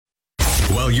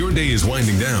while your day is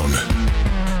winding down.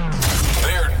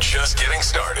 They're just getting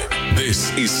started.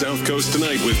 This is South Coast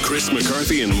Tonight with Chris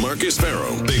McCarthy and Marcus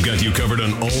Farrow. They've got you covered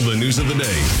on all the news of the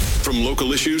day, from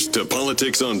local issues to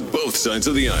politics on both sides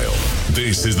of the aisle.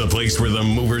 This is the place where the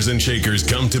movers and shakers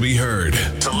come to be heard,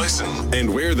 to listen,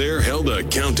 and where they're held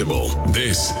accountable.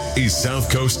 This is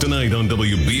South Coast Tonight on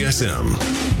WBSM.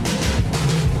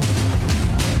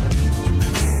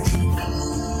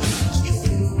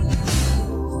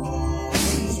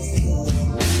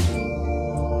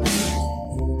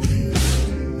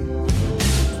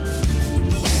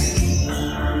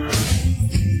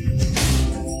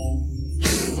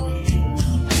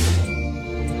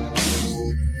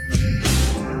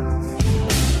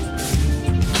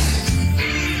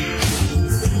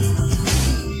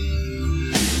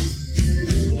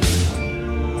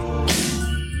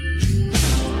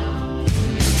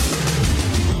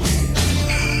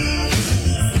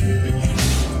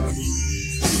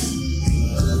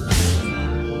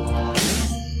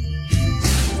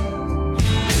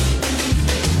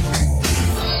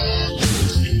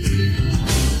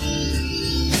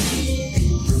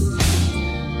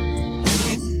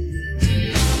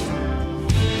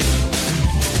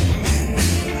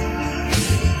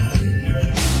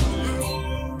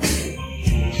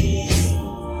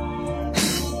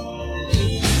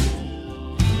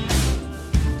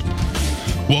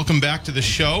 Welcome back to the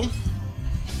show.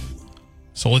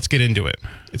 So let's get into it.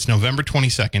 It's November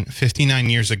 22nd, 59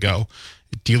 years ago,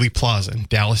 at Dealey Plaza in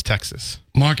Dallas, Texas.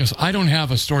 Marcus, I don't have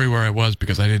a story where I was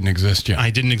because I didn't exist yet. I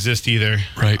didn't exist either.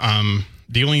 Right.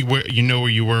 The only where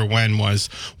you were when was,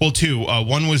 well, two.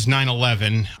 One was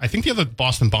 9/11. I think the other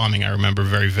Boston bombing I remember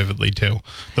very vividly, too.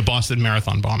 The Boston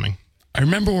Marathon bombing. I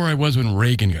remember where I was when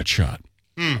Reagan got shot.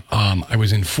 I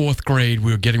was in fourth grade.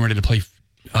 We were getting ready to play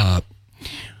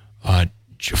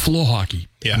floor hockey.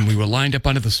 Yeah. And we were lined up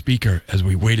under the speaker as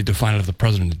we waited to find out if the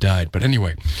president had died. But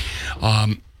anyway,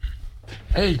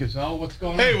 hey, Gazelle, what's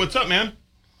going on? Hey, what's up, man?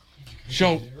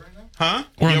 So, huh?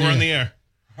 We're We're on on the the air.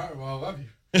 All right, well, I love you.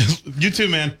 You too,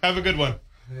 man. Have a good one.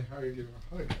 Hey, how are you doing?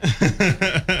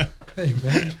 Hey,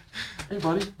 man. hey,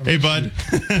 buddy. Hey, bud.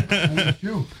 I miss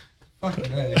you.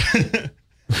 Fucking hey.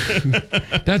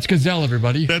 That's Gazelle,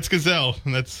 everybody. That's Gazelle.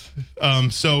 And that's,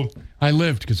 so. I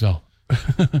lived, Gazelle.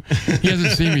 He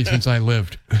hasn't seen me since I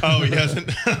lived. Oh, he hasn't?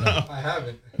 I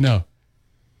haven't. No.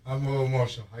 I'm a little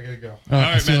emotional. I gotta go. All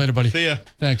right, right, see you man. later, buddy. See ya.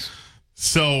 Thanks.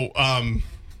 So,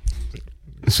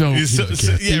 So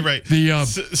yeah, right.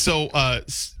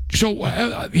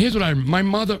 Here's what my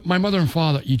mother and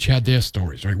father each had their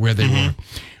stories, right, where they were.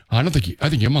 I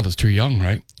think your mother's too young,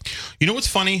 right? You know what's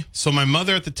funny? So my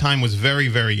mother at the time was very,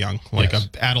 very young, like Yes.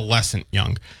 a adolescent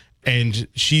young. And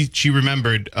she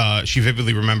remembered, she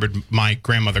vividly remembered my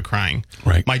grandmother crying.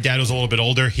 Right. My dad was a little bit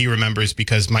older. He remembers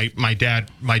because my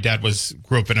dad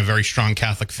grew up in a very strong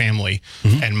Catholic family.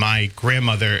 And my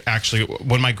grandmother actually,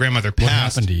 when my grandmother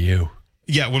passed. What happened to you?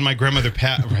 Yeah, when my grandmother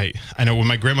passed, right. I know when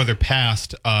my grandmother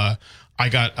passed, I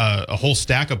got a whole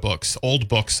stack of books, old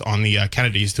books on the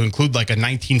Kennedys, to include like a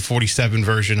 1947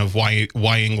 version of Why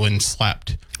England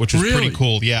Slept, which was Really? pretty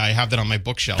cool. Yeah, I have that on my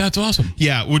bookshelf. That's awesome.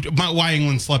 Yeah, Why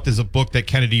England Slept is a book that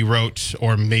Kennedy wrote,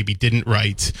 or maybe didn't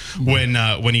write, when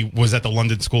he was at the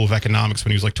London School of Economics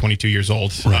when he was like 22 years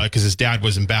old, because his dad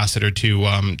was ambassador to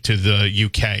the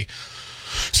UK.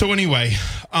 So anyway,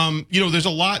 there's a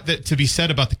lot to be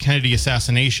said about the Kennedy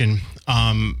assassination,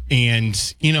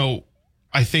 and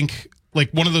I think like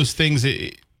one of those things.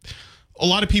 A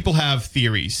lot of people have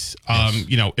theories. Yes.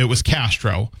 It was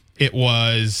Castro. It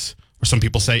was. Or some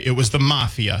people say it was the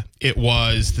mafia. It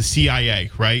was the CIA,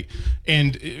 right?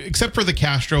 And except for the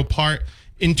Castro part,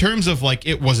 in terms of like,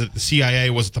 was it the CIA?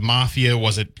 Was it the mafia?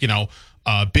 Was it,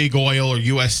 Big Oil or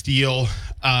U.S. Steel?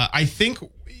 I think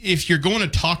if you're going to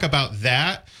talk about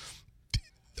that,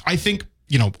 I think,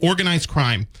 organized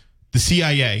crime, the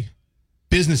CIA,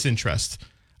 business interests,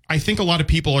 I think a lot of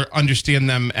people understand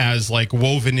them as like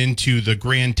woven into the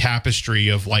grand tapestry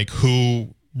of like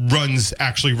who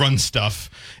actually runs stuff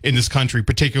in this country,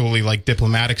 particularly like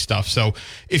diplomatic stuff. So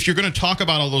if you're going to talk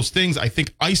about all those things, I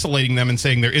think isolating them and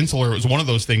saying they're insular is one of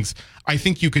those things. I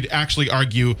think you could actually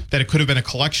argue that it could have been a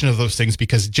collection of those things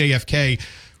because JFK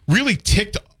really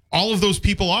ticked all of those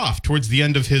people off towards the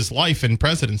end of his life and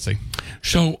presidency.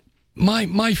 So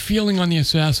my feeling on the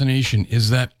assassination is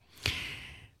that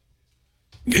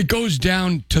it goes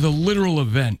down to the literal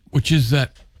event, which is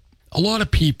that a lot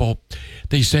of people,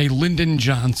 they say Lyndon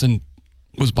Johnson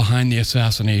was behind the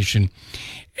assassination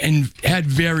and had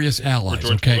various allies.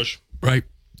 George Bush. Right.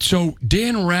 So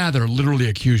Dan Rather literally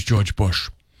accused George Bush.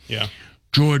 Yeah.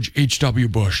 George H.W.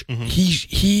 Bush.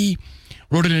 He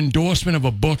wrote an endorsement of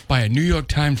a book by a New York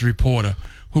Times reporter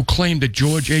who claimed that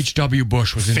George H.W.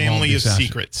 Bush was involved in Family the of assassination.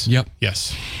 Secrets. Yep.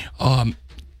 Yes.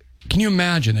 Can you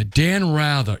imagine that Dan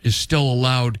Rather is still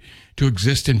allowed to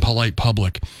exist in polite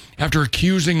public after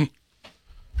accusing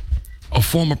a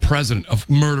former president of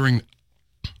murdering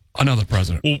another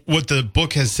president? Well, what the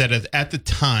book has said at the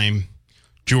time,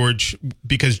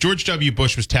 because George W.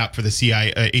 Bush was tapped for the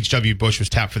CIA, H.W. Bush was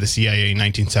tapped for the CIA in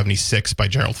 1976 by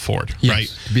Gerald Ford, Yes, right?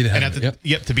 to be the head and of it,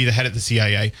 Yep, to be the head of the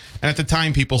CIA. And at the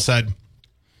time, people said,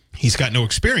 he's got no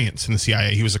experience in the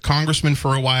CIA. He was a congressman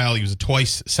for a while. He was a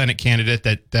twice Senate candidate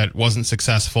that wasn't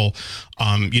successful.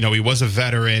 He was a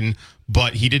veteran,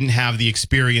 but he didn't have the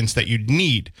experience that you'd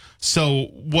need. So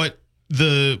what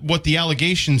the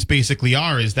allegations basically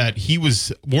are is that he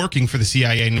was working for the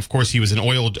CIA, and of course he was he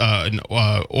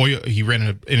ran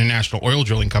an international oil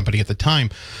drilling company at the time.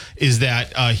 Is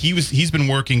that he's been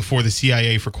working for the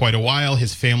CIA for quite a while.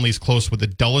 His family is close with the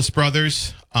Dulles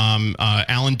brothers.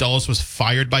 Alan Dulles was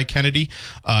fired by Kennedy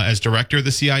as director of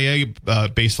the CIA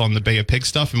based on the Bay of Pigs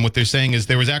stuff. And what they're saying is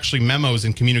there was actually memos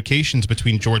and communications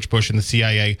between George Bush and the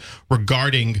CIA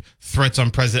regarding threats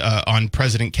on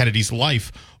President Kennedy's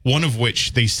life. One of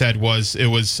which they said was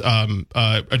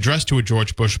addressed to a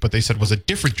George Bush, but they said was a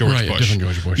different George Bush. A different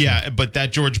George Bush. Yeah, but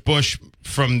that George Bush,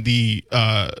 from the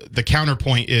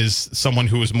counterpoint, is someone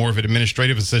who was more of an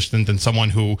administrative assistant than someone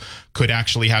who could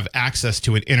actually have access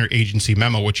to an interagency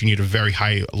memo, which you need a very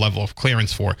high level of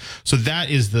clearance for. So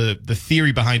that is the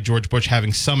theory behind George Bush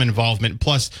having some involvement.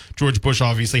 Plus, George Bush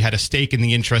obviously had a stake in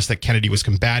the interest that Kennedy was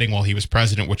combating while he was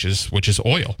president, which is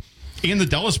oil, and the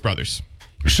Dulles brothers.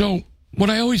 So what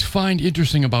I always find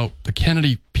interesting about the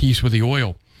Kennedy piece with the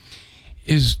oil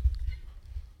is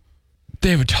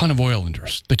they have a ton of oil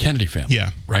interests, the Kennedy family.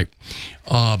 Yeah. Right.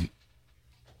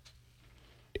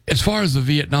 As far as the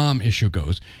Vietnam issue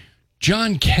goes,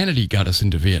 John Kennedy got us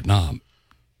into Vietnam.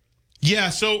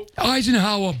 Yeah, so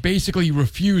Eisenhower basically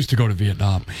refused to go to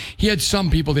Vietnam. He had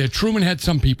some people there. Truman had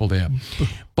some people there.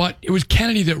 But it was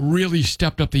Kennedy that really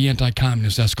stepped up the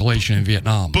anti-communist escalation in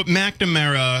Vietnam. But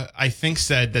McNamara, I think,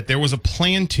 said that there was a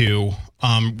plan to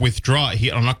withdraw.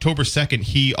 On October 2nd,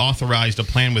 he authorized a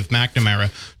plan with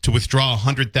McNamara to withdraw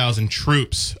 100,000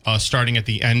 troops starting at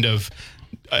the end of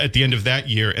that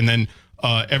year, and then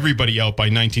everybody out by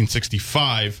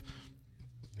 1965.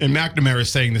 And McNamara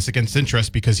is saying this against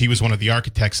interest because he was one of the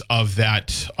architects of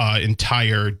that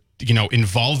entire,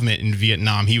 involvement in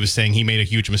Vietnam. He was saying he made a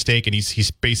huge mistake, and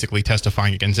he's basically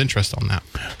testifying against interest on that.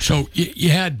 So you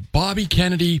had Bobby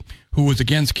Kennedy, who was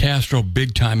against Castro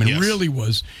big time, and really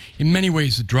was, in many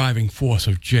ways, the driving force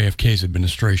of JFK's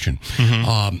administration.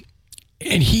 Mm-hmm.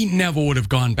 And he never would have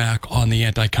gone back on the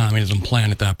anti-communism plan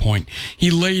at that point.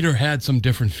 He later had some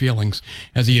different feelings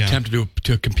as he attempted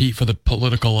to compete for the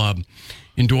political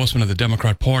endorsement of the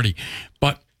Democrat Party.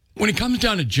 But when it comes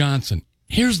down to Johnson,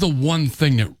 here's the one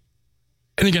thing that,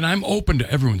 and again, I'm open to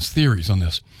everyone's theories on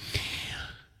this.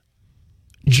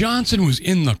 Johnson was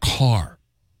in the car.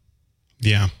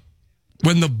 Yeah.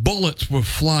 When the bullets were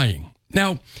flying.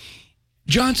 Now,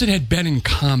 Johnson had been in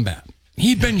combat.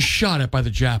 He'd been shot at by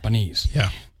the Japanese. Yeah.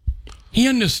 He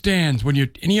understands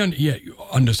he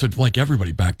understood, like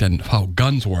everybody back then, how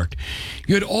guns worked.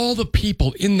 You had all the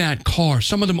people in that car,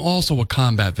 some of them also were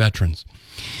combat veterans.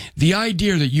 The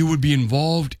idea that you would be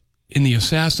involved in the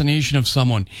assassination of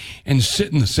someone and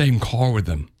sit in the same car with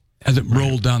them as it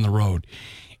rolled down the road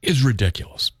is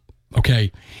ridiculous.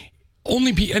 Okay?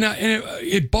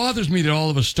 It bothers me that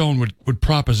Oliver Stone would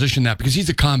proposition that because he's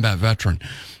a combat veteran.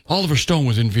 Oliver Stone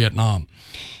was in Vietnam.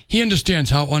 He understands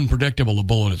how unpredictable a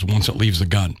bullet is once it leaves the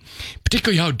gun,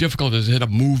 particularly how difficult it is to hit a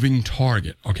moving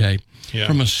target, okay,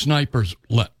 from a sniper's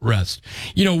rest.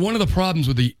 One of the problems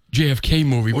with the JFK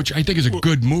movie, which I think is a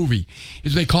good movie,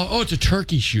 is they call it's a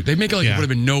turkey shoot. They make it like it would have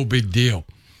been no big deal.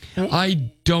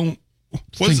 I don't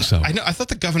think so. I thought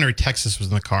the governor of Texas was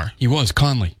in the car. He was,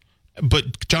 Conley.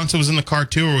 But Johnson was in the car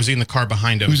too, or was he in the car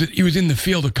behind him? He was in the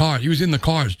field of cars. He was in the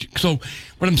cars. So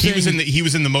what I'm saying, he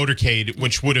was in the motorcade,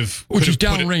 which would have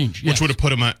downrange, which would have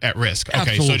put him at risk. Okay,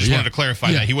 Absolutely, so I just wanted to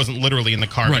clarify that he wasn't literally in the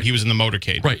car, but he was in the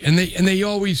motorcade. Right, and they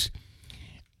always.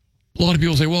 A lot of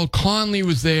people say, well, Conley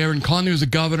was there, and Conley was the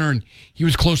governor, and he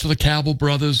was close to the Cabell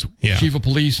brothers, chief of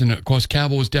police, and of course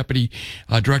Cabell was deputy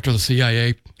director of the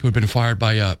CIA, who had been fired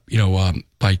by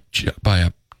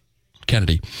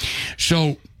Kennedy.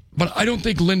 So. But I don't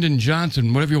think Lyndon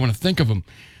Johnson, whatever you want to think of him,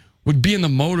 would be in the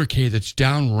motorcade that's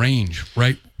downrange,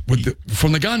 right,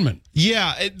 from the gunman.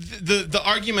 Yeah, the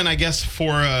argument, I guess,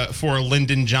 for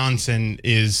Lyndon Johnson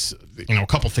is, a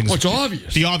couple things. Well, it's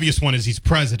obvious. The obvious one is he's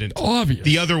president. Obvious.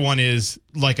 The other one is,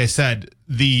 like I said,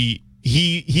 the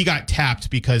he got tapped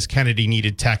because Kennedy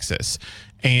needed Texas.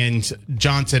 And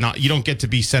Johnson, you don't get to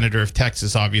be senator of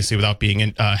Texas, obviously, without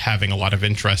being having a lot of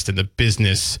interest in the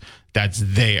business that's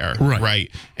there,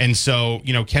 right? And so,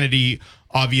 Kennedy,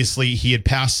 obviously, he had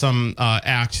passed some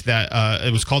act that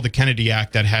it was called the Kennedy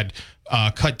Act that had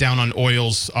cut down on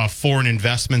oil's foreign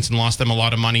investments and lost them a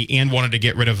lot of money, and wanted to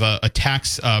get rid of a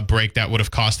tax break that would have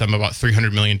cost them about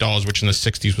 $300 million, which in the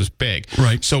 60s was big.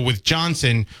 Right. So with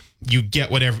Johnson, you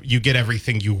get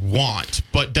everything you want,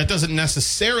 but that doesn't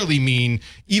necessarily mean,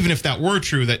 even if that were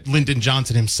true, that Lyndon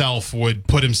Johnson himself would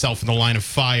put himself in the line of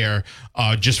fire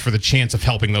just for the chance of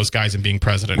helping those guys and being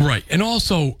president. Right. And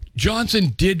also,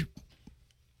 Johnson did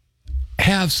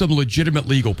have some legitimate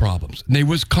legal problems. And there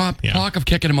was talk of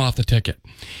kicking him off the ticket.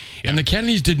 Yeah. And the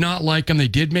Kennedys did not like him. They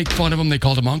did make fun of him. They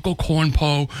called him Uncle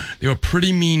Cornpo. They were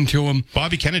pretty mean to him.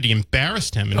 Bobby Kennedy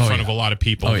embarrassed him in front of a lot of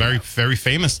people, very, very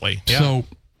famously. Yeah. So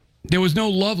there was no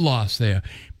love lost there,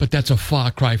 but that's a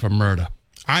far cry from murder.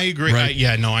 I agree. Right?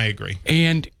 I agree.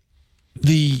 And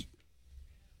the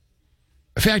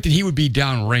fact that he would be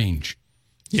downrange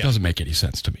doesn't make any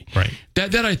sense to me. Right.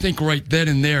 That I think right then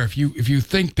and there, if you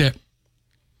think that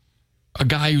a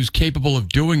guy who's capable of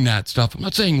doing that stuff, I'm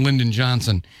not saying Lyndon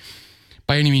Johnson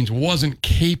by any means wasn't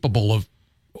capable of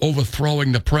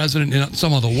overthrowing the president in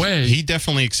some other way. He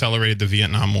definitely accelerated the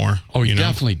Vietnam War. Oh, he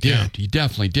definitely did. Yeah. He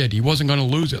definitely did. He wasn't going to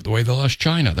lose it the way they lost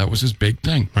China. That was his big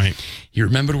thing. Right. He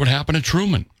remembered what happened to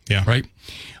Truman. Yeah. Right.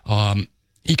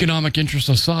 Economic interests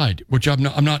aside, which I'm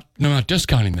not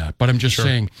discounting that, but I'm just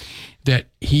saying that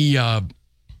he had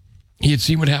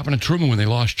seen what happened to Truman when they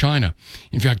lost China.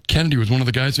 In fact, Kennedy was one of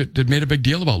the guys that made a big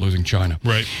deal about losing China.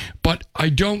 Right. But I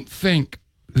just think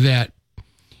that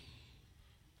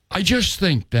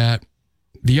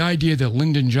the idea that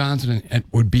Lyndon Johnson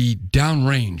would be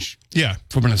downrange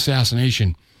from an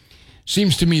assassination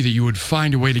seems to me that you would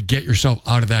find a way to get yourself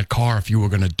out of that car if you were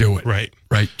going to do it. Right.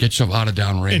 Right. Get yourself out of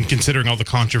downrange. And considering all the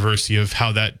controversy of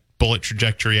how that bullet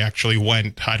trajectory actually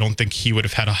went, I don't think he would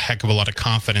have had a heck of a lot of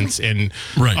confidence in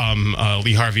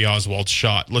Lee Harvey Oswald's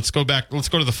shot. Let's go back. Let's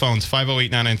go to the phones.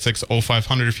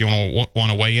 508-996-0500 if you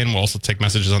want to weigh in. We'll also take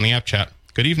messages on the app chat.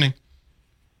 Good evening.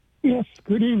 Yes,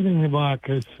 good evening,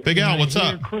 Marcus. Big Al, what's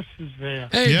up? Chris is there.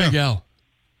 Hey, Big Al.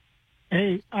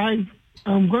 Hey, I'm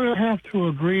going to have to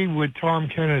agree with Tom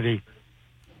Kennedy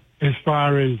as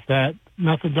far as that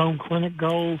methadone clinic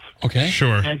goes. Okay.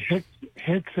 Sure. At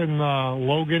Hicks and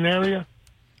Logan area.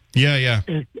 Yeah.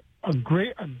 It's a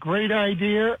great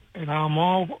idea, and I'm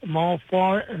all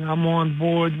for it, and I'm on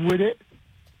board with it.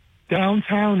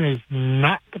 Downtown is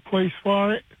not the place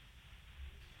for it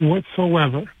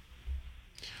whatsoever.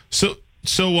 So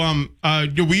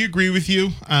we agree with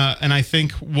you, and I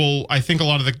think a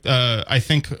lot of I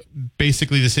think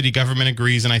basically the city government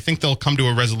agrees, and I think they'll come to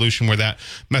a resolution where that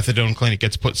methadone clinic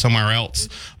gets put somewhere else.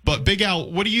 But Big Al,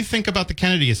 what do you think about the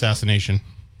Kennedy assassination?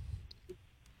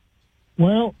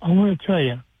 Well, I'm going to tell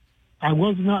you, I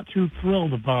was not too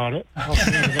thrilled about it. I'll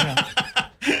tell you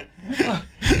that.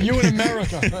 You in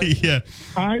America. Right? Yeah.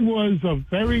 I was a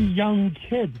very young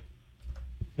kid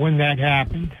when that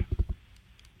happened.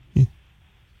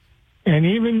 And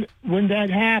even when that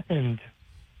happened,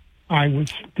 I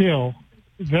was still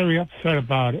very upset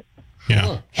about it.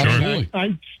 Yeah, sure.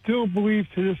 I still believe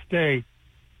to this day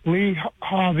Lee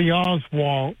Harvey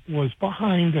Oswald was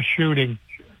behind the shooting.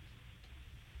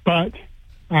 But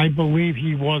I believe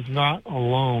he was not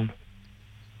alone.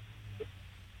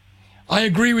 I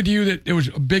agree with you that it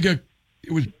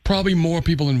was probably more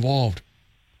people involved.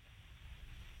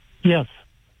 Yes,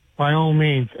 by all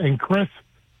means. And Chris,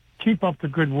 keep up the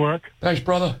good work. Thanks,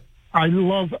 brother. Let me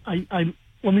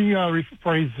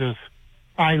rephrase this.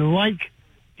 I like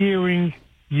hearing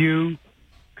you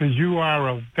because you are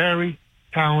a very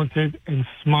talented and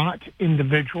smart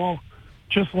individual,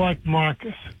 just like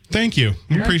Marcus. Thank you.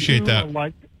 Appreciate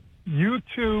that. You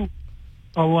two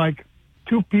are like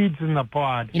two peas in the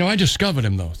pod. You know, I discovered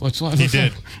him, though. Let's not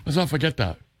forget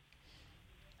that.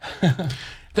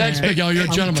 Thanks, Big Al. You're a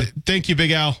gentleman. Thank you,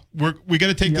 Big Al. We got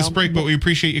to take this break, but we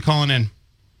appreciate you calling in.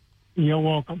 You're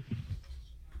welcome.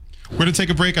 We're going to take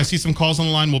a break. I see some calls on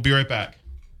the line. We'll be right back.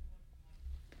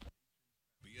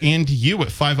 And you at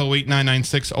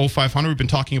 508-996-0500. We've been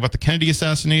talking about the Kennedy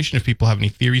assassination, if people have any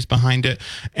theories behind it.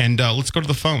 And let's go to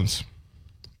the phones.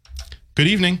 Good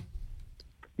evening.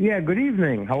 Yeah, good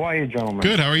evening. How are you, gentlemen?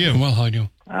 Good. How are you? Well, how are you?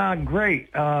 Great.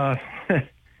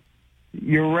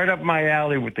 You're right up my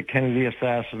alley with the Kennedy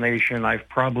assassination. I've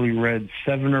probably read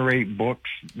 7 or 8 books,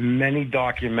 many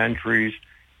documentaries,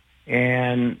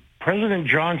 and President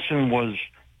Johnson was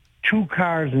 2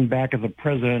 cars in back of the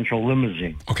presidential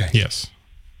limousine. Okay. Yes.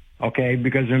 Okay,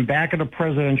 because in back of the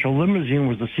presidential limousine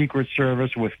was the Secret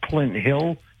Service with Clint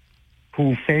Hill,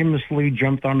 who famously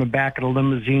jumped on the back of the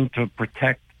limousine to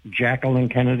protect Jacqueline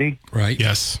Kennedy. Right.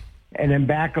 Yes. And in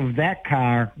back of that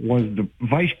car was the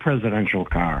vice presidential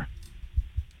car.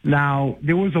 Now,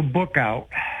 there was a book out.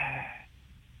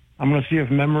 I'm going to see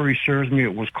if memory serves me.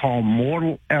 It was called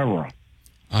Mortal Error.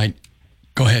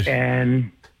 Go ahead.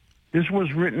 And this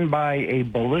was written by a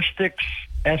ballistics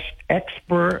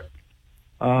expert,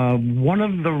 one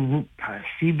of the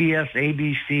CBS,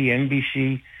 ABC,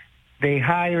 NBC. They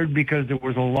hired because there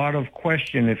was a lot of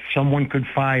question if someone could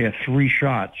fire 3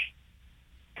 shots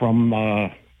from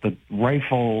the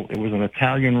rifle. It was an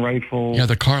Italian rifle. Yeah,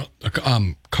 the Mancano.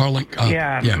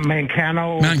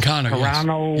 Mancano,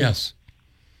 Carano. Yes.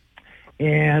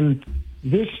 And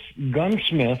this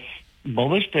gunsmith,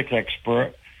 ballistics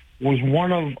expert, was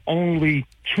one of only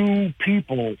 2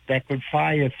 people that could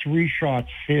fire 3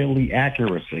 shots fairly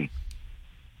accurately.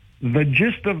 The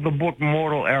gist of the book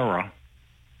Mortal Error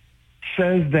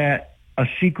says that a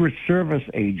Secret Service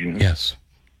agent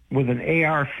with an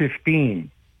AR-15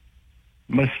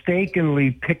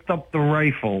 mistakenly picked up the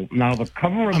rifle. Now, the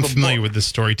cover of I'm the familiar book, with this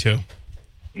story, too.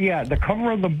 Yeah, the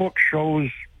cover of the book shows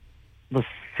the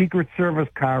Secret Service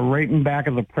car right in back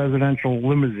of the presidential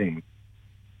limousine.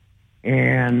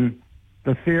 And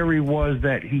the theory was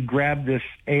that he grabbed this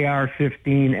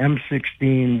AR-15,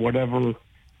 M16, whatever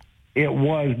it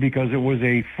was, because it was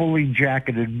a fully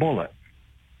jacketed bullet.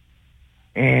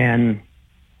 And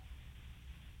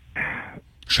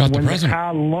shot the when president. the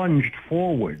car lunged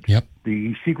forward,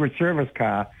 the Secret Service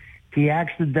car, he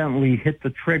accidentally hit the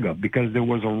trigger because there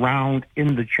was a round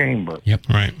in the chamber. Yep.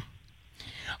 Right.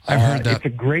 I've heard that. It's a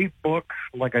great book.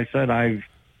 Like I said, I've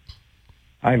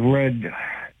read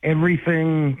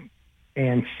everything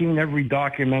and seen every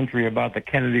documentary about the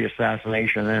Kennedy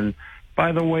assassination. And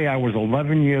by the way, I was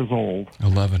 11 years old.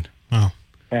 11. Wow.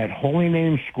 At Holy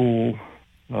Name School,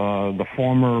 the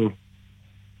former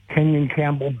Kenyon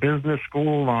Campbell Business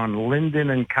School on Linden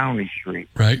and County Street.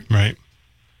 Right. Right.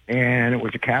 And it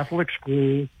was a Catholic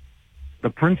school. The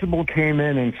principal came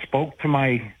in and spoke to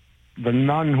the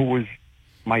nun who was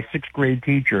my 6th grade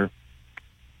teacher,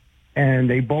 and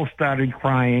they both started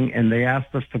crying, and they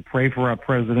asked us to pray for our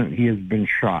president. He has been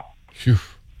shot. Phew.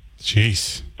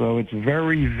 Jeez. So it's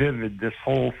very vivid, this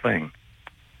whole thing.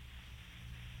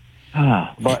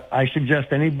 But I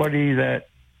suggest anybody that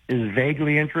is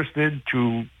vaguely interested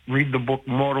to read the book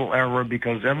Mortal Error,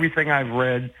 because everything I've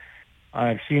read,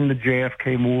 I've seen the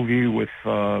JFK movie with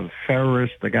Ferris,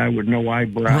 the guy with no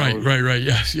eyebrows. Right.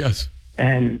 Yes.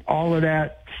 And all of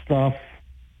that stuff,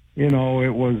 it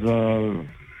was a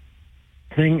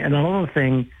thing. And another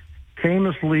thing,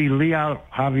 famously, Lee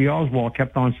Harvey Oswald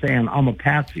kept on saying, "I'm a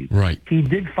patsy." Right. He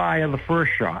did fire the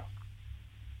first shot,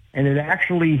 and it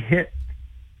actually hit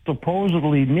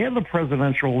supposedly near the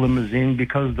presidential limousine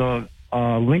because the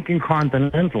Lincoln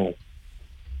Continental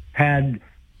had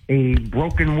a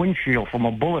broken windshield from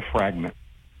a bullet fragment.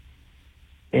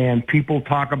 And people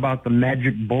talk about the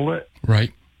magic bullet.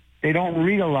 Right. They don't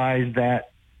realize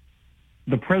that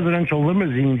the presidential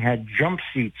limousine had jump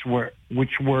seats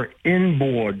which were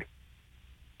inboard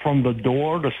from the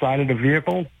door, the side of the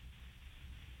vehicle.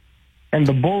 And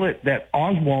the bullet that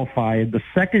Oswald fired, the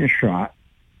second shot,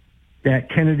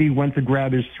 that Kennedy went to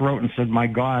grab his throat and said, "My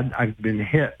God, I've been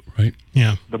hit." Right.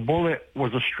 Yeah. The bullet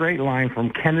was a straight line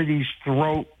from Kennedy's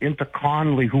throat into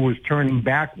Connally, who was turning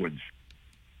backwards,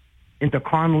 into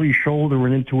Connally's shoulder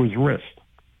and into his wrist.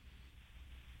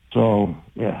 So,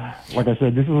 yeah, like I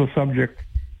said, this is a subject.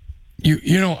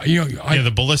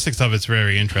 The ballistics of it's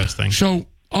very interesting. So,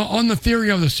 on the theory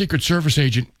of the Secret Service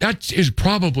agent, that is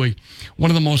probably one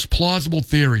of the most plausible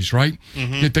theories, right?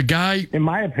 Mm-hmm. That the guy, in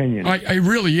my opinion, it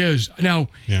really is. Now,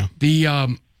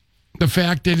 the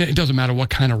fact that it doesn't matter what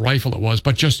kind of rifle it was,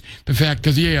 but just the fact,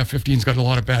 because the AR-15's got a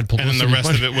lot of bad publicity. And then the rest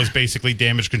of it was basically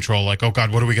damage control. Like, oh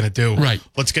God, what are we going to do? Right.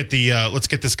 Let's get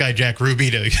this guy Jack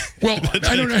Ruby to. Well,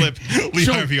 I don't know. Clip Lee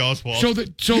Harvey Oswald. So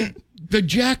the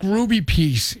Jack Ruby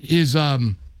piece is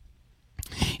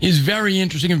very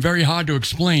interesting and very hard to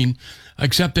explain,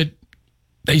 except that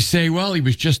they say, well, he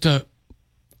was just a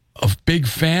big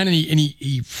fan, and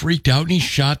he freaked out and he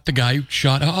shot the guy who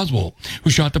shot Oswald,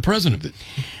 who shot the president.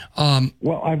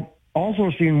 Well, I've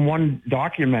also seen one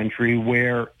documentary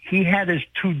where he had his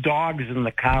 2 dogs in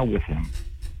the car with him.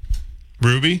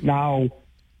 Ruby? Now,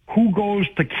 who goes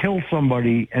to kill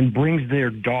somebody and brings their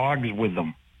dogs with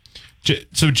them?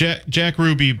 So Jack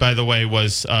Ruby, by the way,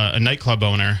 was a nightclub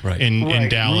owner in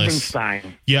Dallas.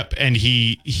 Rubenstein. Yep, and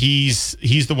he's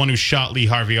the one who shot Lee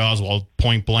Harvey Oswald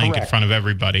point blank in front of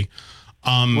everybody.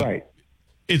 Right.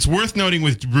 It's worth noting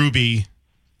with Ruby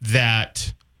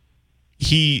that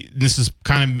this is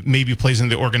kind of maybe plays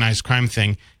into the organized crime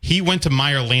thing. He went to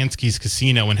Meyer Lansky's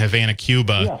casino in Havana,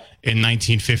 Cuba in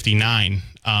 1959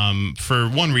 for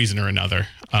one reason or another.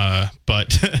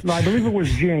 But no, I believe it was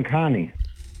Giancani.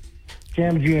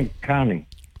 Sam Giancani.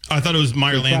 I thought it was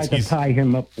Meyer Lansky's. Tried to tie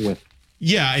him up with.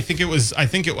 Yeah, I thought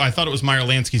it was Meyer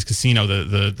Lansky's casino,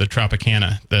 the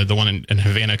Tropicana, the one in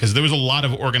Havana, because there was a lot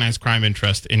of organized crime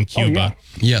interest in Cuba. Oh,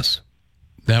 yeah. Yes.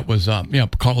 That was,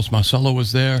 Carlos Marcello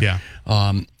was there. Yeah.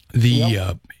 The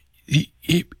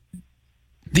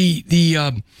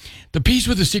piece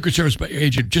with the Secret Service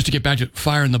agent, just to get back to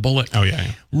firing the bullet. Oh,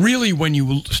 yeah. Really, when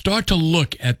you start to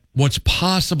look at what's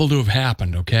possible to have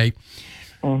happened, okay,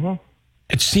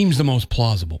 it seems the most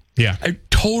plausible. Yeah. I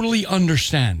totally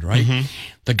understand, right? Mm-hmm.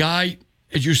 The guy,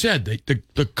 as you said,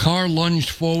 the car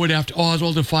lunged forward after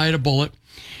Oswald had fired a bullet,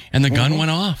 and the gun went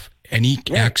off. And he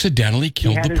accidentally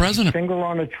killed the president. He had his finger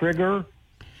on a trigger,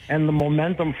 and the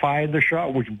momentum fired the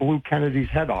shot, which blew Kennedy's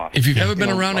head off. If you've ever been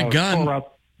around a gun,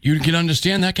 you can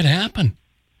understand that could happen.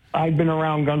 I've been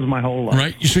around guns my whole life.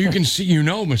 Right? So you can see,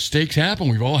 mistakes happen.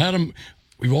 We've all had them.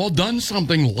 We've all done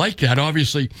something like that,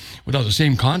 obviously, without the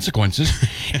same consequences.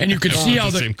 And you can see how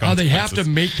they have to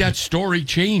make that story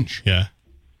change. Yeah.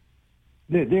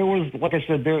 There was, like I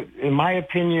said, in my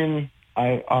opinion,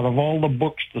 out of all the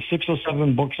books, the 6 or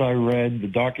 7 books I read, the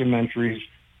documentaries,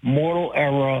 Mortal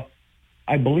Era,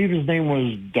 I believe his name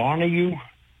was Donahue.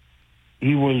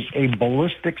 He was a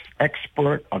ballistics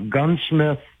expert, a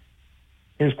gunsmith.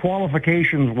 His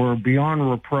qualifications were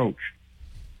beyond reproach.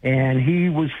 And he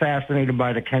was fascinated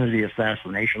by the Kennedy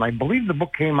assassination. I believe the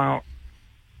book came out,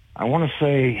 I want to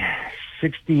say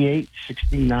 68,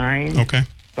 69,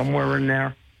 somewhere in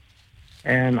there.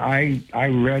 And I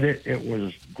read it. It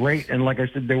was great. And like I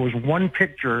said, there was one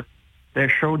picture that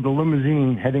showed the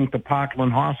limousine heading to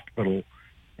Parkland Hospital,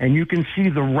 and you can see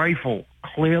the rifle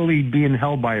clearly being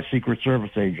held by a Secret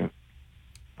Service agent.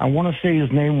 I want to say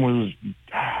his name was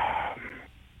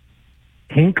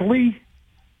Hinckley.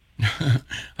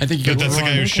 I think that's the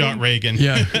guy who shot Reagan.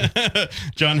 Yeah.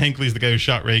 John Hinckley's the guy who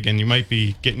shot Reagan. You might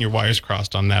be getting your wires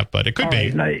crossed on that, but it could be.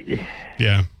 Right,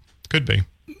 yeah, could be.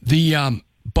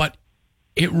 But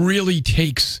it really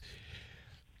takes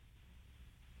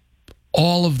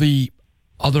all of the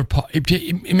other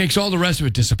it makes all the rest of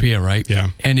it disappear, right? Yeah.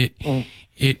 And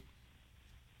it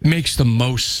makes the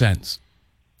most sense.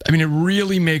 I mean, it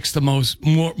really makes the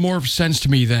more sense to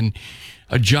me than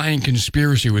a giant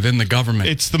conspiracy within the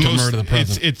government to murder the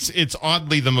president. It's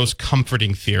oddly the most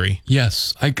comforting theory.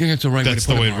 Yes, I think that's the right way to put it. That's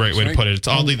the right way to put it. It's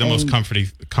oddly the most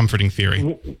comforting theory.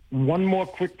 One more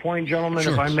quick point, gentlemen,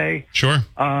 if I may. Sure.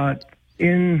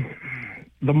 In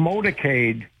the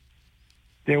motorcade,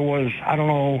 there was,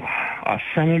 a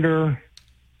senator.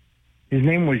 His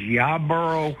name was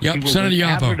Yarborough. Yep, he was Senator an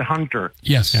Yarborough. avid hunter.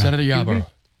 Yes, yeah. Senator Yarborough.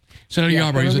 Senator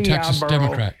Yarborough. He's a Texas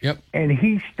Democrat. Yep. And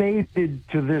he stated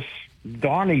to this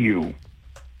Donahue,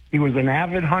 he was an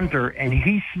avid hunter, and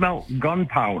he smelt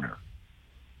gunpowder.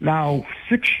 Now,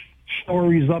 6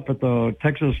 stories up at the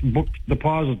Texas Book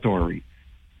Depository,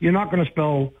 you're not going to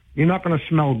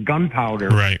smell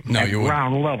gunpowder at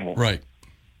ground level. Right.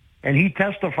 And he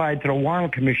testified to the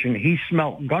Warren Commission. He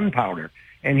smelt gunpowder,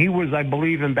 and he was, I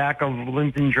believe, in back of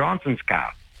Lyndon Johnson's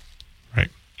car. Right.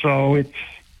 So it's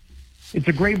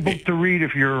a great book to read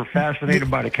if you're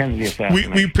fascinated by the Kennedy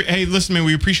assassination. Hey, listen, man,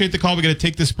 we appreciate the call. We got to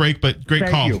take this break, but great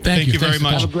call. Thank you very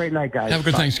much. Have a great night, guys. Have a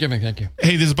good Thanksgiving. Thank you.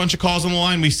 Hey, there's a bunch of calls on the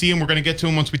line. We see them. We're going to get to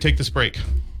them once we take this break.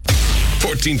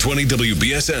 1420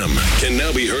 WBSM can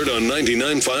now be heard on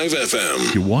 99.5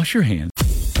 FM. You wash your hands.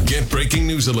 Get breaking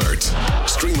news alerts,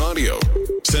 stream audio,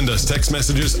 send us text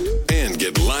messages, and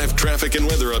get live traffic and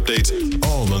weather updates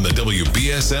all on the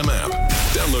WBSM app.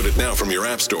 Download it now from your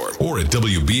app store or at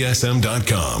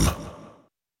WBSM.com.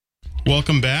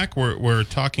 Welcome back. We're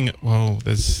talking. Well,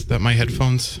 is that my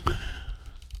headphones?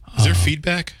 Is there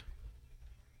feedback?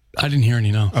 I didn't hear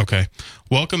any, no. Okay.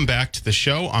 Welcome back to the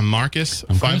show. I'm Marcus.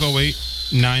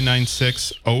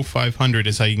 508-996-0500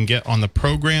 is how you can get on the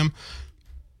program.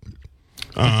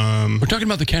 We're talking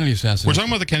about the Kennedy assassination. We're talking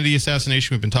about the Kennedy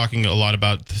assassination. We've been talking a lot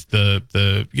about the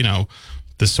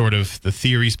sort of the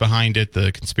theories behind it,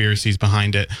 the conspiracies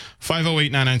behind it.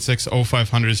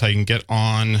 508-996-0500 is how you can get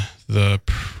on the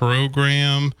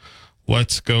program.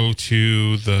 Let's go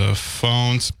to the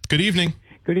phones. Good evening.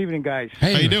 Good evening, guys.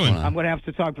 Hey, how you doing? I'm going to have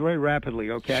to talk very rapidly,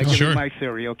 okay? I Sure. give you my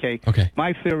theory, okay? Okay.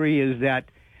 My theory is that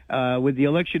with the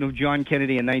election of John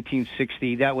Kennedy in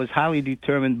 1960, that was highly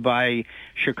determined by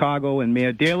Chicago and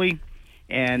Mayor Daley.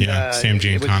 And Sam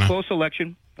Giancana. it was a close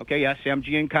election. Okay, yeah, Sam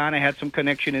Giancana had some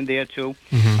connection in there, too.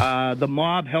 The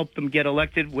mob helped them get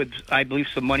elected with, I believe,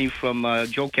 some money from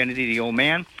Joe Kennedy, the old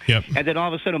man. Yep. And then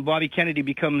all of a sudden, Bobby Kennedy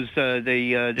becomes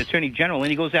the Attorney General, and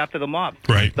he goes after the mob.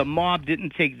 Right. The mob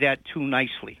didn't take that too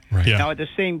nicely. Right. Yeah. Now, at the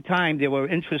same time, there were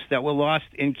interests that were lost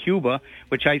in Cuba,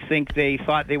 which I think they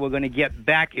thought they were going to get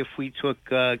back if we took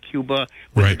Cuba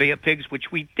with Right. the Bay of Pigs,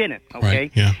 which we didn't, okay?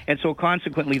 Right, yeah. And so,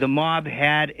 consequently, the mob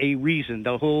had a reason,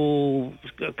 the whole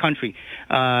country.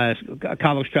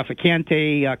 Carlos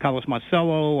Trafficante, Carlos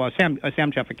Marcello, Sam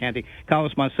Trafficante,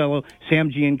 Carlos Marcello,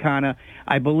 Sam Giancana.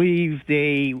 I believe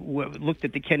they looked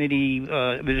at the Kennedy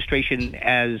administration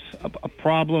as a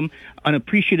problem,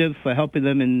 unappreciative for helping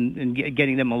them in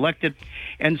getting them elected.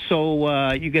 And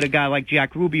so you get a guy like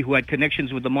Jack Ruby, who had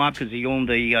connections with the mob because he owned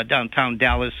the downtown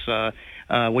Dallas,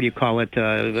 what do you call it,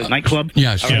 nightclub?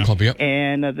 Yeah, it's a club, yep.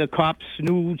 And the cops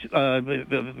knew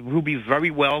Ruby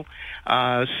very well.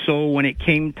 So when it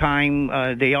came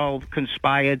time, they all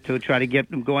conspired to try to get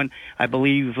them going. I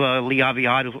believe Lee Harvey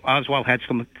Oswald had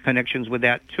some connections with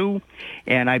that, too.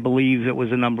 And I believe it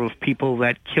was a number of people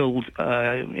that was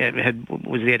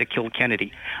there to kill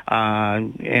Kennedy.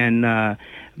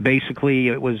 Basically,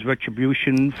 it was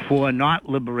retribution for not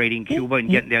liberating Cuba and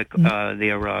getting their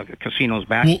casinos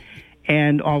back. Well,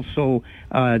 and also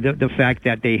the fact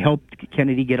that they helped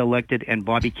Kennedy get elected and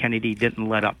Bobby Kennedy didn't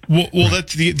let up. Well,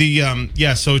 that's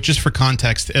yeah. So just for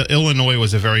context, Illinois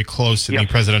was a very close in the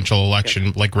presidential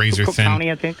election, like razor Cook thin.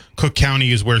 County, I think. Cook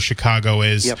County is where Chicago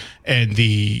is, Yep. and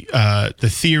the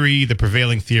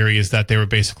prevailing theory is that they were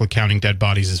basically counting dead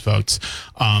bodies as votes,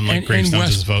 like gravestones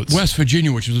as votes. West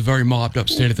Virginia, which was a very mobbed up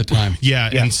state at the time. Yeah.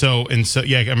 And so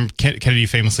Kennedy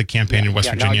famously campaigned in West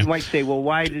Now Virginia. you might say, well,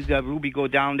 why did Ruby go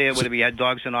down there? Whether he had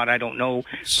dogs or not, I don't know.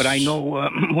 But I know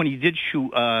when he did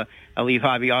shoot Lee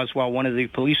Harvey Oswald, one of the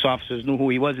police officers knew who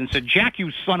he was and said, "Jack, you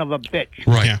son of a bitch."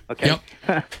 Right. Yeah. Okay.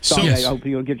 Yep. Sorry, Yes. I hope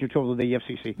you'll get your trouble with the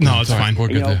FCC. No, it's fine. We're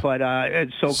good there. But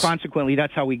so consequently,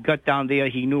 that's how we got down there.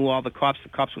 He knew all the cops. The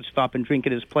cops would stop and drink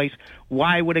at his place.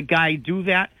 Why would a guy do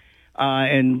that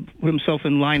and put himself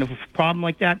in line of a problem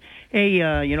like that? Hey,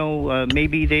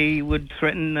 maybe they would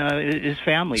threaten his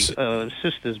family,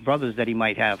 sisters, brothers that he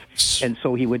might have, and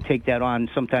so he would take that on.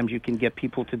 Sometimes you can get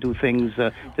people to do things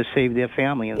to save their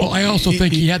family. Well, I also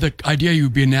think he had the idea you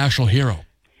would be a national hero.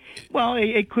 Well,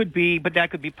 it could be, but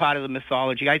that could be part of the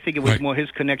mythology. I think it was Right. more his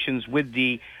connections with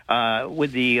the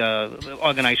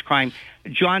organized crime.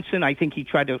 Johnson, I think he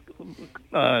tried to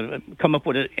come up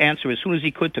with an answer as soon as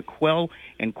he could to quell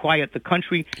and quiet the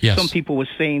country. Yes. Some people were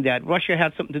saying that Russia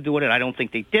had something to do with it. I don't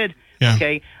think they did. Yeah.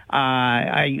 Okay.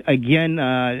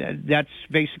 That's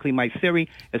basically my theory.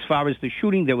 As far as the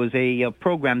shooting, there was a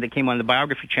program that came on the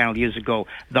Biography Channel years ago,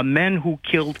 The Men Who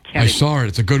Killed Kennedy. I saw it.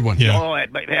 It's a good one. Yeah. Oh,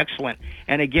 excellent.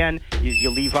 And again,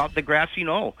 you leave out the grassy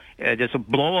knoll. There's a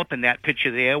blow-up in that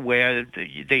picture there where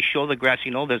they show the grassy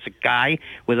knoll. There's a guy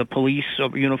with a police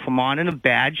uniform on and a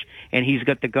badge, and he's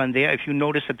got the gun there. If you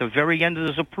notice at the very end of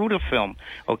the Zapruder film,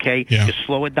 okay, Yeah. you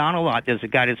slow it down a lot. There's a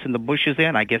guy that's in the bushes there,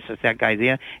 and I guess it's that guy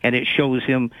there, and it shows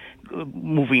him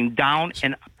moving down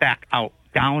and back out,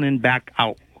 down and back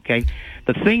out. Okay,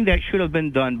 the thing that should have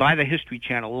been done by the History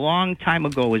Channel a long time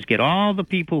ago is get all the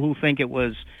people who think it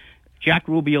was Jack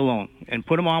Ruby alone and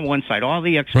put them on one side, all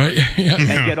the experts, Right? Yeah.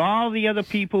 and get all the other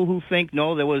people who think,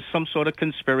 no, there was some sort of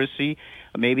conspiracy.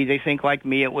 Maybe they think like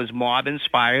me, it was mob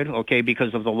inspired, okay,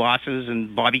 because of the losses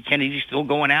and Bobby Kennedy still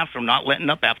going after him, not letting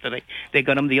up after they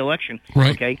got him the election,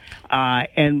 Right. okay,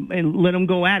 and let them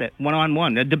go at it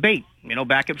one-on-one, a debate,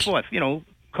 back and forth,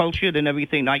 cultured and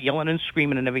everything, not yelling and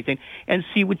screaming and everything, and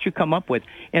see what you come up with.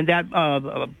 And that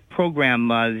program,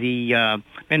 the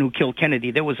Men Who Killed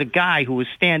Kennedy, there was a guy who was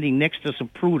standing next to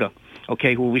Zapruder,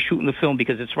 okay, who was shooting the film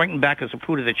because it's right in back of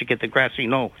Zapruder that you get the grassy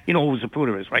knoll. You know who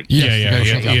Zapruder is, right? Yes,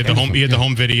 Yeah. He had the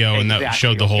home video, and that Exactly,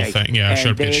 showed the whole okay. thing. Yeah, And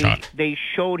showed a good shot. They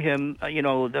showed him,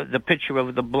 the picture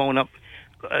of the blown up,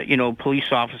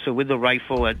 police officer with the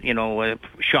rifle,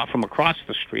 shot from across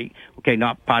the street. Okay,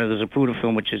 not part of the Zapruder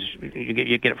film, which is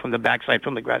you get it from the backside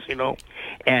from the grassy knoll,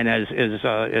 and as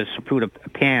Zapruder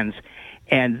pans.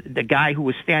 And the guy who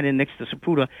was standing next to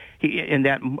Zapruder, in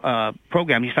that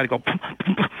program, he started to go.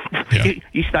 Yeah.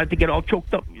 He started to get all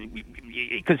choked up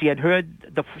because he had heard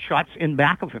the shots in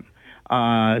back of him.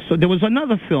 So there was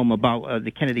another film about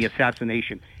the Kennedy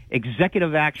assassination,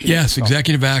 Executive Action. Yes,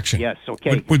 Executive Action. Yes,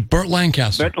 okay. With Burt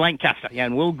Lancaster. Burt Lancaster, yeah,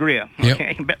 and Will Greer. Yep.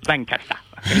 Okay, Burt Lancaster.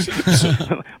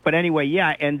 Okay. But anyway,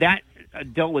 yeah, and that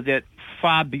dealt with it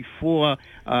far before,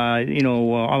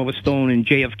 Oliver Stone and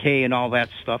JFK and all that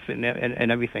stuff and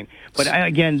everything. But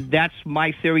again, that's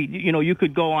my theory. You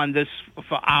could go on this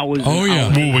for hours. Oh, yeah.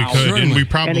 Hours Well, we hours. could, Certainly. and we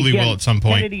probably And again, will at some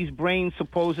point. Kennedy's brain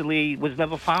supposedly was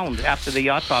never found after the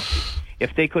autopsy.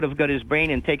 If they could have got his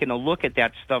brain and taken a look at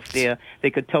that stuff there,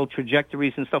 they could tell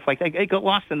trajectories and stuff like that. It got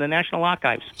lost in the National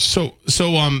Archives. So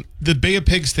the Bay of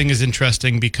Pigs thing is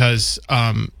interesting because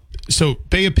so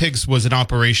Bay of Pigs was an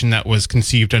operation that was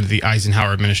conceived under the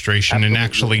Eisenhower administration, Absolutely. and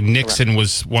actually Nixon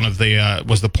was one of the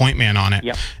was the point man on it.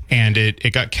 Yep. And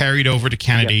it got carried over to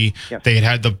Kennedy. Yep. They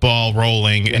had the ball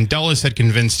rolling, and Dulles had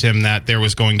convinced him that there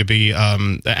was going to be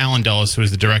Allen Dulles, who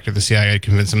was the director of the CIA, had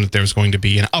convinced him that there was going to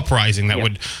be an uprising that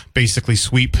would basically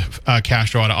sweep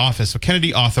Castro out of office. So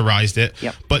Kennedy authorized it,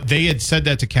 Yep. but they had said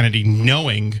that to Kennedy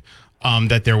knowing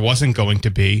that there wasn't going to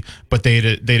be, but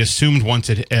they'd assumed once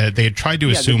they had tried to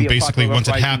there'd assume be a basically popular once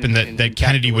it uprising happened in that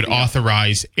Kennedy would Castro,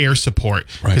 authorize air support,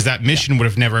 because that mission would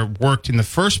have never worked in the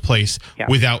first place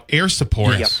without air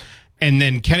support. Yes. And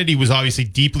then Kennedy was obviously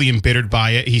deeply embittered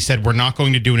by it. He said, "We're not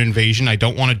going to do an invasion. I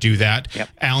don't want to do that." Yep.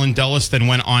 Allen Dulles then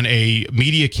went on a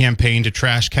media campaign to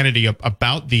trash Kennedy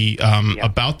about the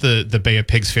Bay of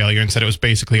Pigs failure and said it was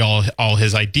basically all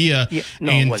his idea. Yeah.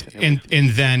 No, and it wasn't. and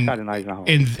then Not an Eisenhower.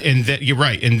 and that you're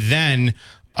right. And then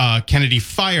Kennedy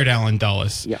fired Allen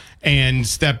Dulles. Yeah. And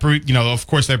that of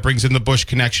course that brings in the Bush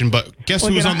connection. But guess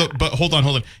who was on the? But hold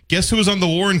on. Guess who was on the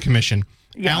Warren Commission?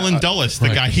 Allen Dulles, the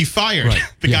guy he fired,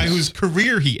 the guy whose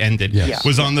career he ended,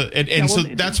 was on the. And so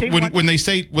that's when they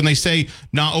say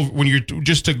not over, when you're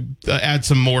just to add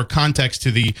some more context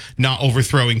to the not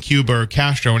overthrowing Cuba or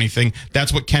Castro or anything.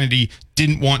 That's what Kennedy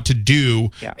didn't want to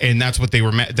do, and that's what they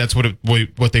were. That's what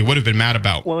they would have been mad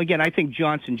about. Well, again, I think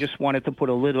Johnson just wanted to put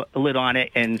a lid on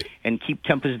it and keep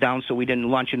tempers down so we didn't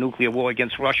launch a nuclear war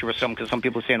against Russia or something, because some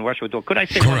people are saying Russia would do it. Could I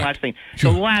say one last thing?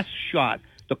 Sure. The last shot,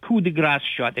 the coup de grace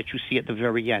shot that you see at the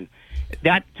very end,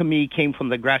 that to me came from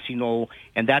the grassy knoll,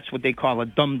 and that's what they call a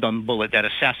dum-dum bullet that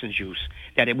assassins use.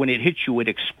 That when it hits you, it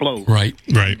explodes. Right.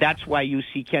 That's why you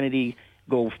see Kennedy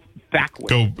go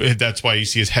backward. That's why you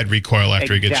see his head recoil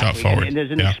after he gets shot forward. And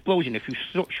there's an explosion. If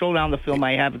you show down the film,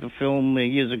 I have the film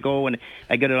years ago, and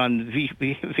I got it on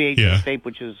VHS tape,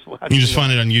 which is... You just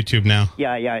find it on YouTube now.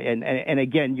 Yeah, and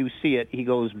again, you see it. He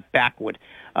goes backward.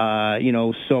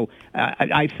 So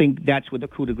I think that's where the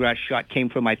coup de grace shot came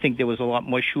from. I think there was a lot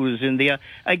more shooters in there.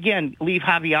 Again, leave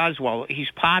Harvey Oswald.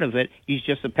 He's part of it. He's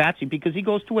just a patsy because he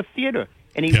goes to a theater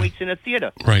and he waits in a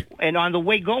theater. Right. And on the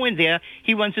way going there,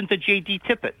 he runs into J.D.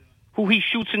 Tippit, who he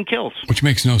shoots and kills. Which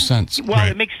makes no sense. Well,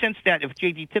 it makes sense that if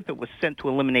J.D. Tippit was sent to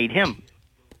eliminate him,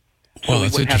 so Well, we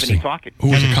that's wouldn't have any interesting. talking. Who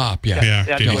was a cop? Yeah.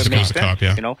 That's J.D. what it Tippit makes was a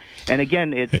sense, cop, And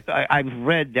again, I've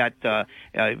read that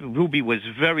Ruby was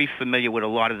very familiar with a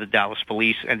lot of the Dallas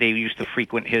police, and they used to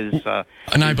frequent his.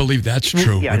 And I believe that's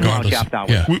true. Yeah, regardless. around half hour.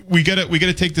 Yeah. We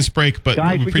gotta take this break, but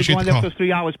Guys, we we could appreciate go on the there call. for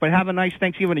 3 hours, but have a nice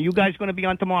Thanksgiving. Are you guys going to be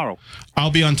on tomorrow? I'll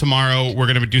be on tomorrow. We're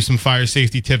gonna do some fire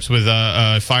safety tips with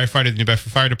a firefighter at the New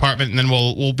Bedford Fire Department, and then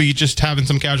we'll be just having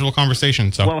some casual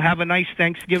conversation. So Well, have a nice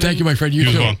Thanksgiving. Thank you, my friend. You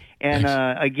as too. well. And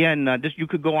again, you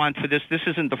could go on for this. This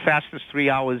isn't the fastest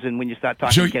 3 hours, and when you start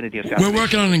talking So Kennedy Assassination. we're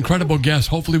working on an incredible guest.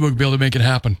 Hopefully, we'll be able to make it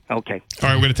happen. Okay. All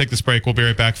right, we're going to take this break. We'll be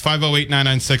right back.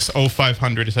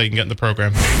 508-996-0500 is how you can get in the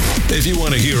program. If you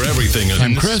want to hear everything,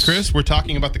 And this is Chris. We're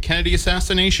talking about the Kennedy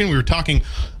assassination. We were talking,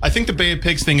 I think the Bay of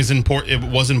Pigs thing is important.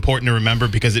 It was important to remember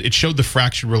because it showed the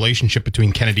fractured relationship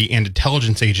between Kennedy and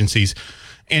intelligence agencies.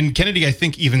 And Kennedy, I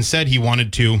think, even said he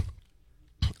wanted to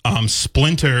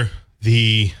splinter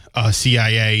the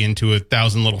CIA into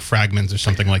 1,000 little fragments or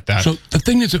something like that. So the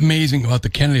thing that's amazing about the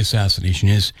Kennedy assassination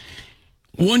is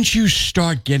once you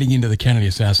start getting into the Kennedy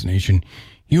assassination,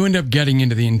 you end up getting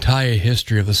into the entire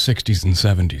history of the 60s and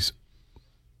 70s.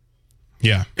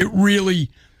 Yeah. It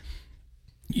really,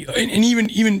 and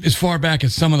even as far back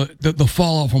as some of the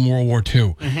fallout from World War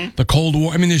II, the Cold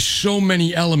War. I mean, there's so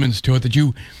many elements to it that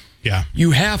you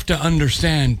have to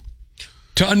understand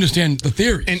the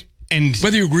theories. And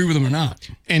whether you agree with them or not.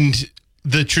 And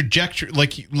the trajectory,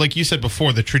 like you said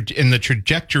before, the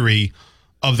trajectory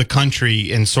of the country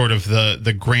and sort of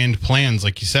the grand plans,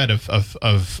 like you said, of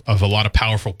a lot of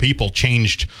powerful people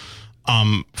changed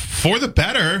for the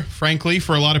better, frankly,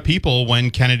 for a lot of people when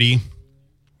Kennedy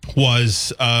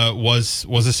was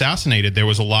assassinated. There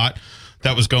was a lot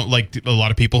that was going, like a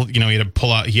lot of people, he had to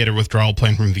pull out. He had a withdrawal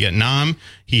plan from Vietnam.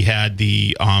 He had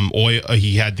the oil.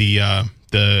 He had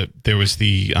there was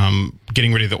the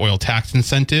getting rid of the oil tax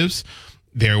incentives.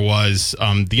 There was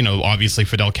obviously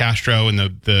Fidel Castro and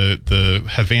the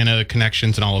Havana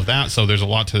connections and all of that. So there's a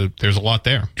lot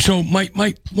there. So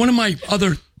one of my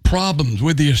other problems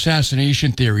with the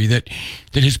assassination theory that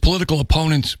his political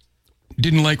opponents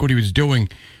didn't like what he was doing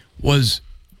was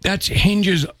that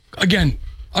hinges, again,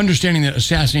 understanding that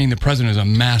assassinating the president is a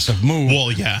massive move.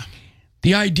 Well, yeah.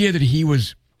 The idea that he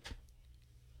was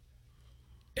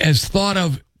as thought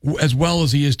of as well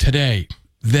as he is today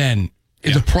then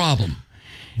is a problem.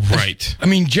 Right. I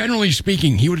mean, generally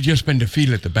speaking, he would have just been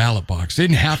defeated at the ballot box. They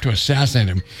didn't have to assassinate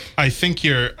him. I think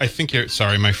you're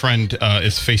sorry, my friend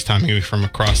is FaceTiming me from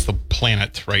across the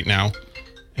planet right now,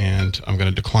 and I'm going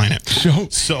to decline it.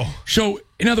 So,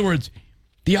 in other words,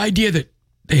 the idea that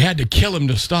they had to kill him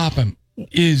to stop him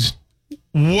is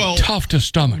tough to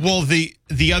stomach. Well,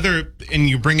 the other, and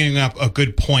you're bringing up a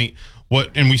good point.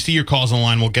 And we see your calls on the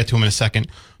line. We'll get to them in a second.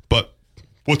 But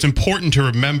what's important to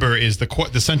remember is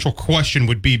the central question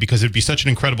would be, because it would be such an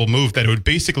incredible move that it would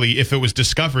basically, if it was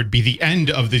discovered, be the end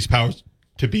of these powers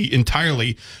to be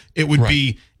entirely. It would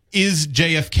be, is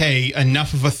JFK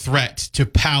enough of a threat to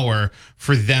power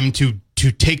for them to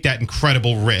take that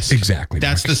incredible risk? Exactly.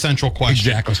 That's the central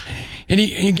question. Exactly. And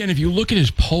again, if you look at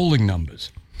his polling numbers,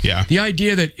 the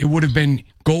idea that it would have been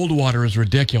Goldwater is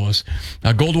ridiculous.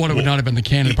 Goldwater would not have been the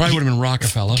candidate. It probably would have been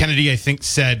Rockefeller. Kennedy, I think,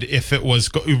 said if it was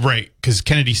because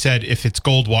Kennedy said if it's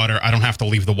Goldwater, I don't have to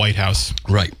leave the White House.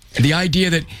 Right. And the idea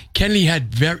that Kennedy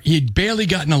he'd barely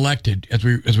gotten elected, as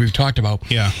we've talked about.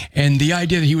 Yeah. And the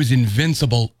idea that he was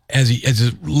invincible as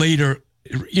a later,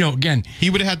 again,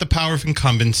 he would have had the power of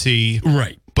incumbency.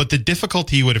 Right. But the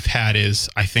difficulty he would have had is,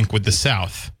 I think, with the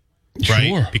South. Right,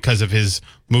 sure. Because of his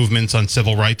movements on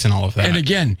civil rights and all of that. And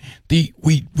again,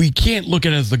 we can't look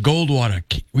at it as the Goldwater.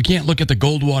 We can't look at the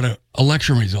Goldwater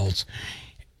election results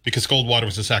because Goldwater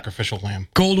was a sacrificial lamb.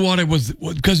 Goldwater was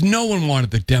because no one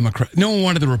wanted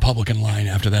the Republican line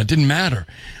after that. It didn't matter.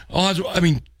 I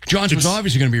mean, Johnson was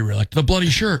obviously going to be reelected. The bloody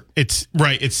shirt. It's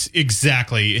right. It's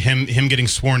exactly him getting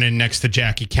sworn in next to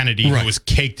Jackie Kennedy, who was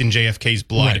caked in JFK's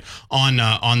blood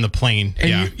on the plane.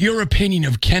 And your opinion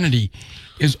of Kennedy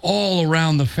is all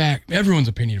around the fact. Everyone's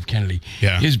opinion of Kennedy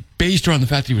is based around the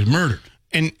fact that he was murdered.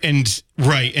 And in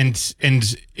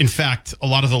fact, a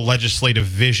lot of the legislative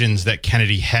visions that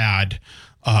Kennedy had,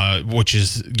 which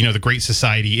is the Great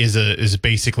Society is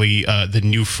basically the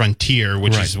new frontier,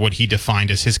 which is what he defined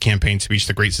as his campaign speech.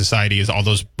 The Great Society is all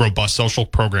those robust social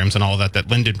programs and all of that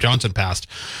Lyndon Johnson passed.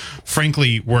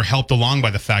 Frankly, were helped along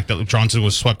by the fact that Johnson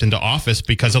was swept into office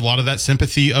because a lot of that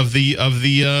sympathy of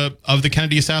the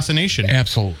Kennedy assassination.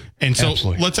 Absolutely. And so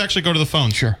let's actually go to the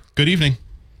phone. Sure. Good evening.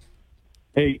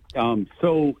 Hey,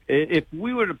 so if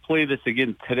we were to play this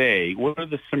again today, what are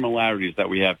the similarities that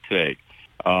we have today?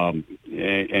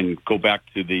 And go back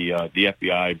to the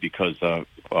FBI because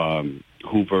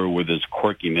Hoover with his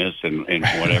quirkiness and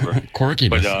whatever. Quirkiness.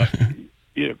 But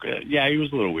he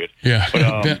was a little weird. Yeah.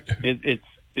 But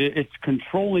it's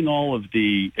controlling all of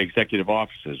the executive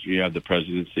offices. You have the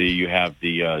presidency, you have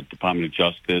the Department of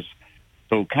Justice.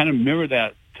 So kind of mirror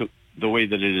that to the way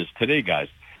that it is today, guys.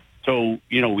 So,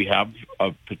 we have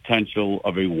a potential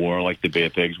of a war like the Bay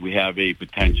Pigs. We have a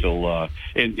potential,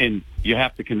 and you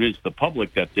have to convince the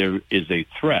public that there is a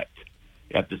threat.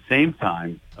 At the same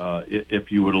time,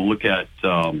 if you were to look at,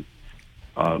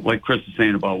 like Chris is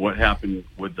saying about what happened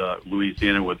with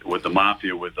Louisiana, with the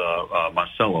mafia, with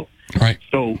Marcello. Right.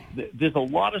 So there's a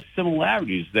lot of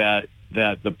similarities that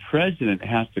the president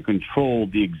has to control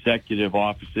the executive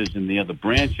offices and the other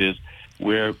branches,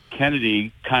 where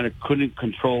Kennedy kind of couldn't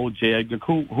control J. Edgar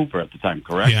Hoover at the time,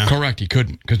 correct? Yeah. Correct, he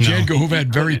couldn't, because J. Edgar Hoover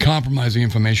had very compromising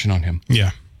information on him. Yeah.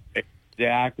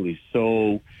 Exactly.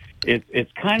 So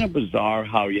it's kind of bizarre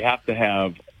how you have to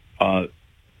have,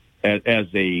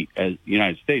 as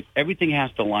United States, everything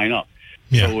has to line up.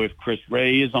 Yeah. So if Chris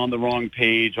Wray is on the wrong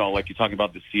page, or like you're talking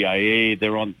about the CIA,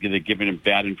 they're giving him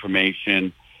bad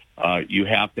information. You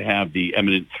have to have the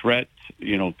imminent threat,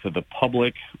 to the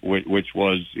public, which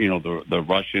was, the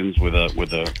Russians with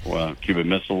the Cuban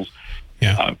missiles.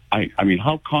 Yeah. I mean,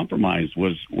 how compromised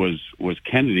was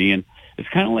Kennedy? And it's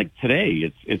kind of like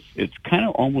today. It's kind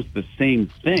of almost the same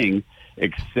thing,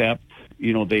 except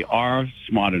they are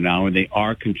smarter now and they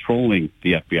are controlling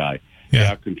the FBI. Yeah. They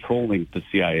are controlling the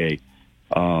CIA.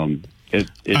 I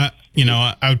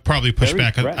would probably push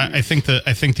back. I think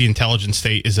the intelligence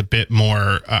state is a bit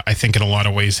more. I think in a lot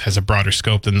of ways has a broader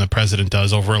scope than the president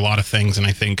does over a lot of things, and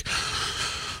I think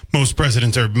most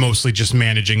presidents are mostly just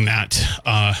managing that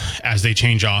as they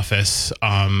change office.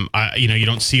 You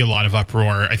don't see a lot of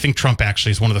uproar. I think Trump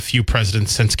actually is one of the few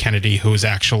presidents since Kennedy who is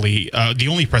actually the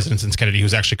only president since Kennedy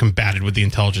who's actually combated with the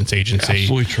intelligence agency.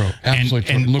 Absolutely true. Absolutely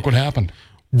true. And look what happened.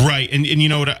 Right, and you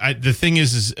know what? The thing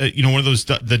is you know, one of those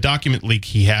the document leak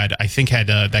he had, I think had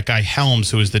that guy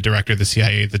Helms, who was the director of the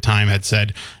CIA at the time,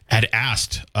 had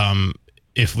asked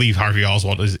if Lee Harvey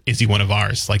Oswald is he one of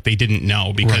ours? Like, they didn't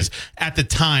know, because at the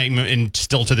time, and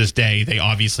still to this day, they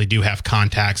obviously do have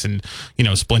contacts and, you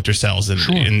know, splinter cells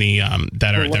in the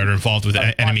that are involved with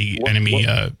enemy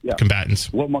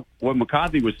combatants. What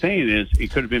McCarthy was saying is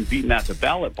it could have been beaten at the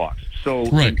ballot box. So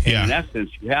in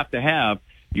essence, you have to have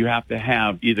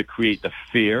either create the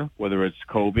fear, whether it's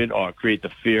COVID, or create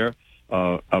the fear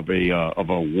of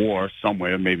a war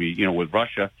somewhere, maybe, you know, with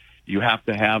Russia. You have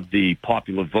to have the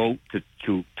popular vote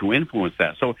to influence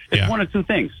that. So it's one of two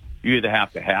things. You either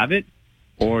have to have it,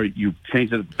 or you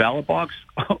change the ballot box,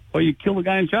 or you kill the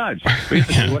guy in charge.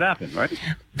 Basically, what happened, right?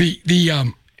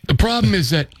 The problem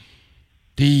is that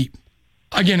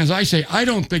again, as I say, I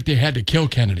don't think they had to kill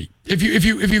Kennedy. If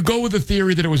you go with the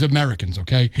theory that it was Americans,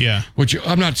 okay? Yeah. Which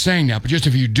I'm not saying that, but just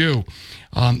if you do,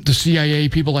 the CIA,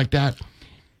 people like that,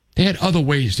 they had other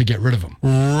ways to get rid of him.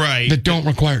 Right. That don't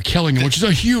require killing him, which is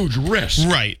a huge risk.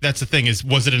 Right. That's the thing, is,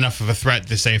 was it enough of a threat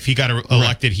to say if he got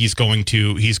elected, he's going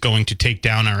to take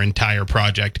down our entire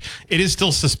project? It is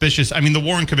still suspicious. I mean, the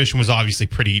Warren Commission was obviously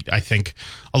pretty, I think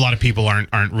a lot of people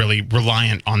aren't really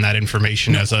reliant on that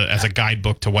information as a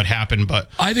guidebook to what happened, but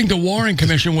I think the Warren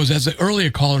Commission was, as the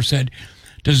earlier caller said,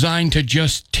 designed to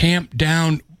just tamp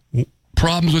down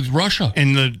problems with Russia.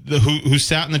 And who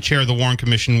sat in the chair of the Warren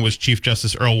Commission was Chief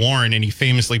Justice Earl Warren, and he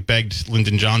famously begged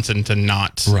Lyndon Johnson to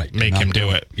not make him do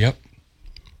it. Yep.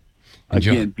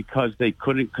 Again, because they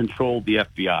couldn't control the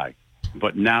FBI.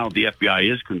 But now the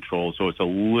FBI is controlled, so it's a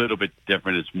little bit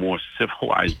different. It's more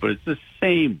civilized, but it's the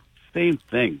same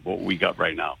thing, what we got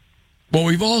right now. Well,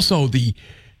 we've also, the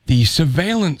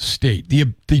surveillance state,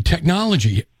 the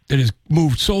technology that has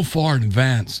moved so far in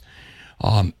advance,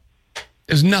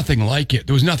 there's nothing like it.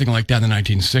 There was nothing like that in the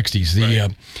 1960s.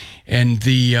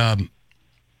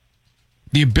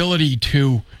 The ability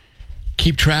to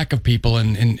keep track of people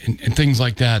and things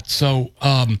like that. So,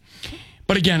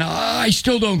 but again, I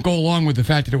still don't go along with the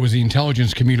fact that it was the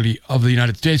intelligence community of the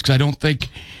United States, because I don't think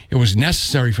it was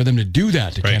necessary for them to do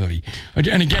that to Kennedy.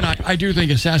 And again, I do think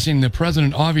assassinating the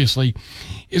president, obviously,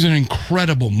 is an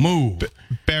incredible move.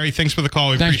 Barry, thanks for the call.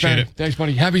 We appreciate it. Thanks,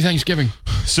 buddy. Happy Thanksgiving.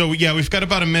 So, yeah, we've got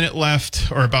about a minute left,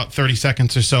 or about 30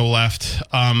 seconds or so left.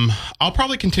 I'll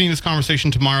probably continue this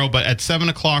conversation tomorrow, but at 7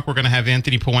 o'clock, we're going to have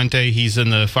Anthony Puente. He's in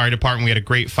the fire department. We had a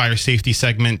great fire safety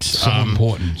segment. So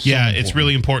important. It's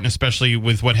really important, especially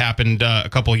with what happened a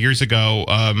couple of years ago,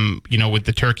 with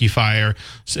the turkey fire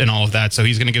and all of that. So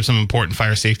he's going to give some important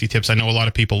fire safety tips. I know a lot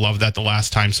of people loved that the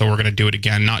last time, so we're going to do it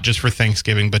again, not just for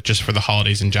Thanksgiving, but just for the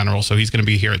holidays in general. So he's going to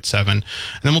be here at 7.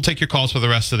 And then we'll take your calls for the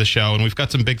rest of the show. And we've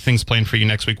got some big things planned for you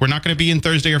next week. We're not going to be in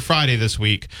Thursday or Friday this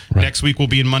week. Right. Next week we'll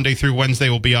be in Monday through Wednesday.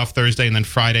 We'll be off Thursday. And then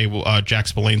Friday, Jack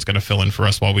Spillane's going to fill in for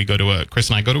us while we go to Chris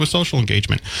and I go to a social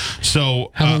engagement.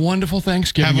 So have a wonderful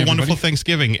Thanksgiving. Have a wonderful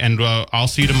Thanksgiving. And I'll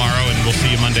see you tomorrow, and we'll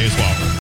see you Monday as well.